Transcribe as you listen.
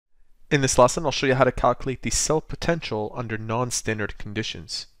In this lesson, I'll show you how to calculate the cell potential under non-standard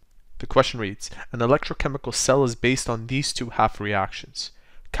conditions. The question reads, an electrochemical cell is based on these two half reactions.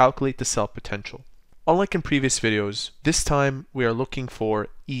 Calculate the cell potential. Unlike in previous videos, this time we are looking for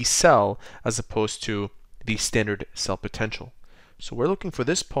Ecell as opposed to the standard cell potential. So we're looking for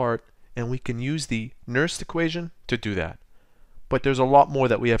this part, and we can use the Nernst equation to do that. But there's a lot more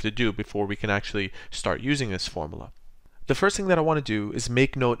that we have to do before we can actually start using this formula. The first thing that I want to do is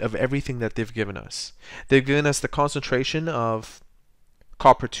make note of everything that they've given us. They've given us the concentration of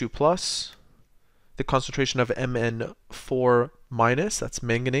copper 2 plus, the concentration of Mn4 minus, that's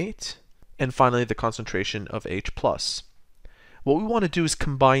manganate, and finally the concentration of H plus. What we want to do is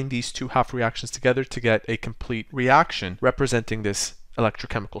combine these two half reactions together to get a complete reaction representing this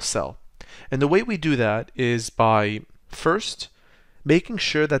electrochemical cell. And the way we do that is by first making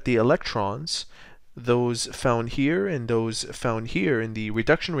sure that the electrons, those found here and those found here in the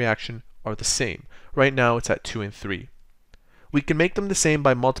reduction reaction, are the same. Right now it's at 2 and 3. We can make them the same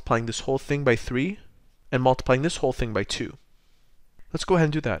by multiplying this whole thing by 3 and multiplying this whole thing by 2. Let's go ahead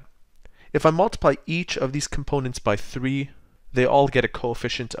and do that. If I multiply each of these components by 3, they all get a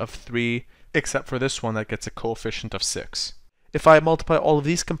coefficient of 3, except for this one that gets a coefficient of 6. If I multiply all of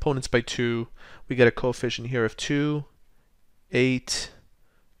these components by 2, we get a coefficient here of 2, 8,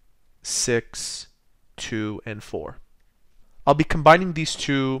 6, 2, and 4. I'll be combining these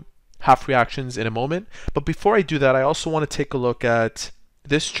two half reactions in a moment, but before I do that, I also want to take a look at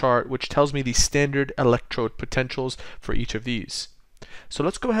this chart, which tells me the standard electrode potentials for each of these. So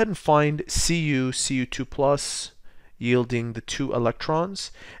let's go ahead and find Cu, Cu2+, yielding the 2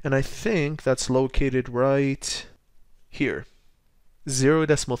 electrons, and I think that's located right here,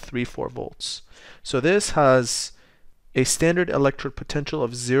 0.34 volts. So this has a standard electrode potential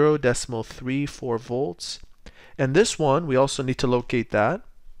of 0.34 volts, and this one we also need to locate that,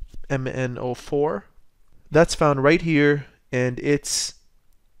 MnO4. That's found right here, and its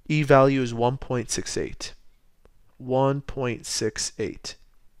E value is 1.68. 1.68.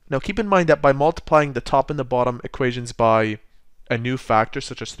 Now keep in mind that by multiplying the top and the bottom equations by a new factor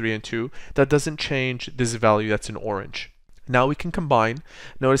such as 3 and 2, that doesn't change this value that's in orange. Now we can combine.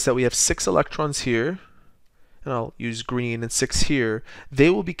 Notice that we have 6 electrons here, and I'll use green, and 6 here. They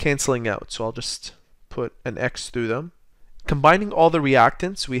will be canceling out, so I'll just put an X through them. Combining all the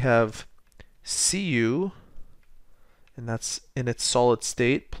reactants, we have Cu, and that's in its solid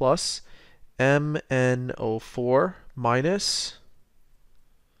state, plus MnO4 minus,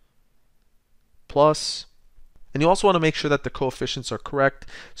 plus, and you also want to make sure that the coefficients are correct.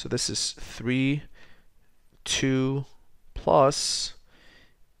 So this is 3, 2, plus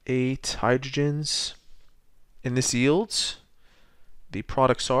 8 hydrogens. And this yields, the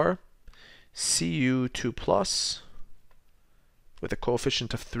products are Cu2 plus with a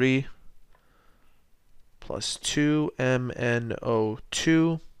coefficient of 3 plus 2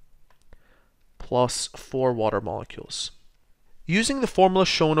 MnO2 plus 4 water molecules. Using the formula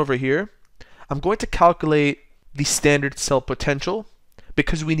shown over here, I'm going to calculate the standard cell potential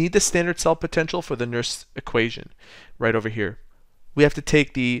because we need the standard cell potential for the Nernst equation right over here. We have to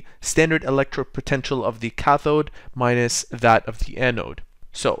take the standard electrode potential of the cathode minus that of the anode.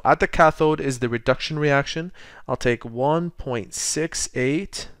 So at the cathode is the reduction reaction. I'll take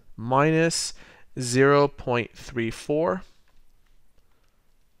 1.68 minus 0.34.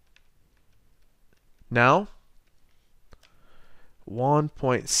 Now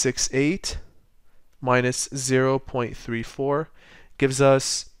 1.68 minus 0.34 gives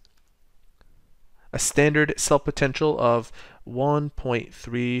us a standard cell potential of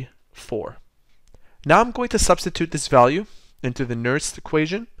 1.34. Now I'm going to substitute this value into the Nernst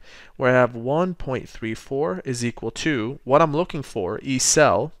equation, where I have 1.34 is equal to what I'm looking for,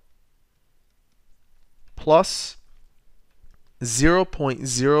 Ecell, plus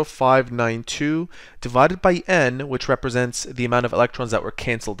 0.0592 divided by N, which represents the amount of electrons that were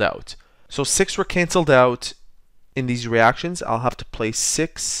canceled out. So 6 were canceled out in these reactions. I'll have to place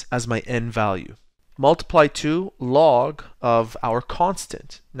 6 as my N value. Multiply 2 log of our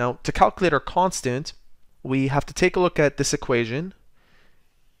constant. Now to calculate our constant, we have to take a look at this equation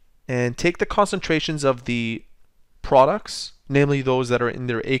and take the concentrations of the products, namely those that are in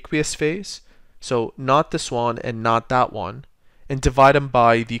their aqueous phase, so not this one and not that one, and divide them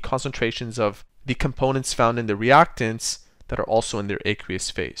by the concentrations of the components found in the reactants that are also in their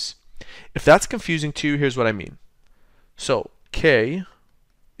aqueous phase. If that's confusing to you, here's what I mean. So K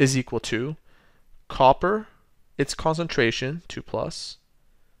is equal to copper, its concentration, 2 plus,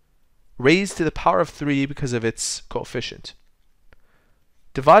 raised to the power of 3 because of its coefficient,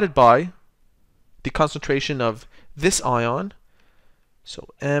 divided by the concentration of this ion, So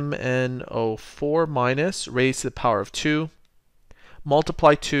MnO4 minus raised to the power of 2,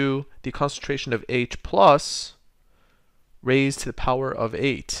 multiply to the concentration of H plus raised to the power of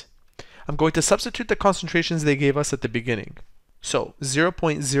 8. I'm going to substitute the concentrations they gave us at the beginning. So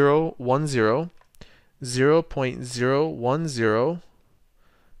 0.010, 0.010,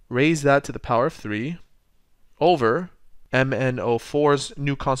 raise that to the power of 3, over MnO4's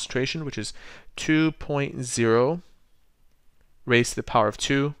new concentration, which is 2.0 raised to the power of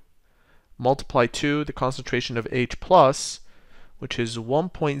 2, multiply to the concentration of H plus, which is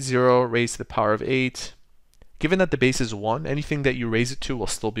 1.0 raised to the power of 8. Given that the base is 1, anything that you raise it to will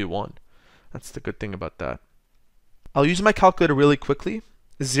still be 1. That's the good thing about that. I'll use my calculator really quickly.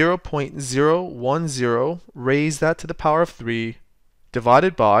 0.010, raise that to the power of 3,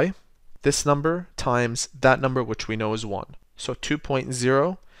 divided by this number times that number, which we know is 1. So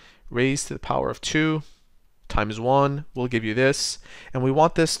 2.0 raised to the power of 2 times 1 will give you this. And we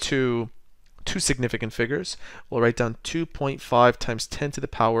want this to two significant figures. We'll write down 2.5 times 10 to the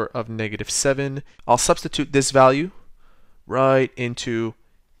power of negative 7. I'll substitute this value right into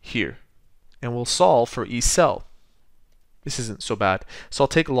here. And we'll solve for Ecell. This isn't so bad. So I'll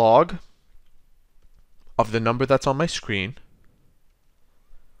take log of the number that's on my screen,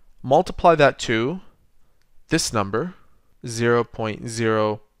 multiply that to this number,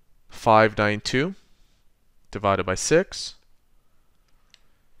 0.0592 divided by 6,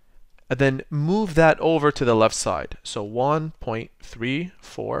 and then move that over to the left side. So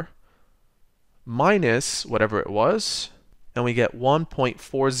 1.34 minus whatever it was, and we get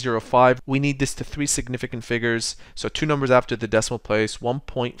 1.405. We need this to three significant figures, so two numbers after the decimal place.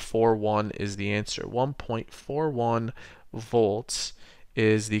 1.41 is the answer. 1.41 volts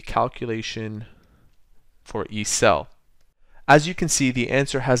is the calculation for Ecell. As you can see, the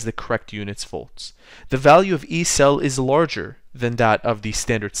answer has the correct units volts. The value of Ecell is larger than that of the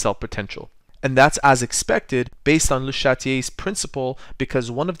standard cell potential. And that's as expected based on Le Chatelier's principle, because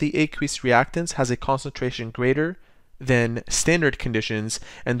one of the aqueous reactants has a concentration greater than standard conditions,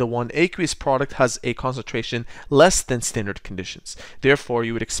 and the one aqueous product has a concentration less than standard conditions. Therefore,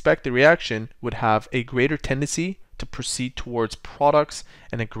 you would expect the reaction would have a greater tendency to proceed towards products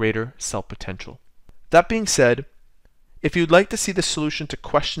and a greater cell potential. That being said, if you'd like to see the solution to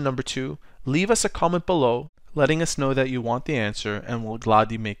question number 2, leave us a comment below letting us know that you want the answer, and we'll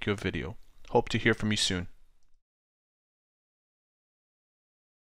gladly make you a video. Hope to hear from you soon.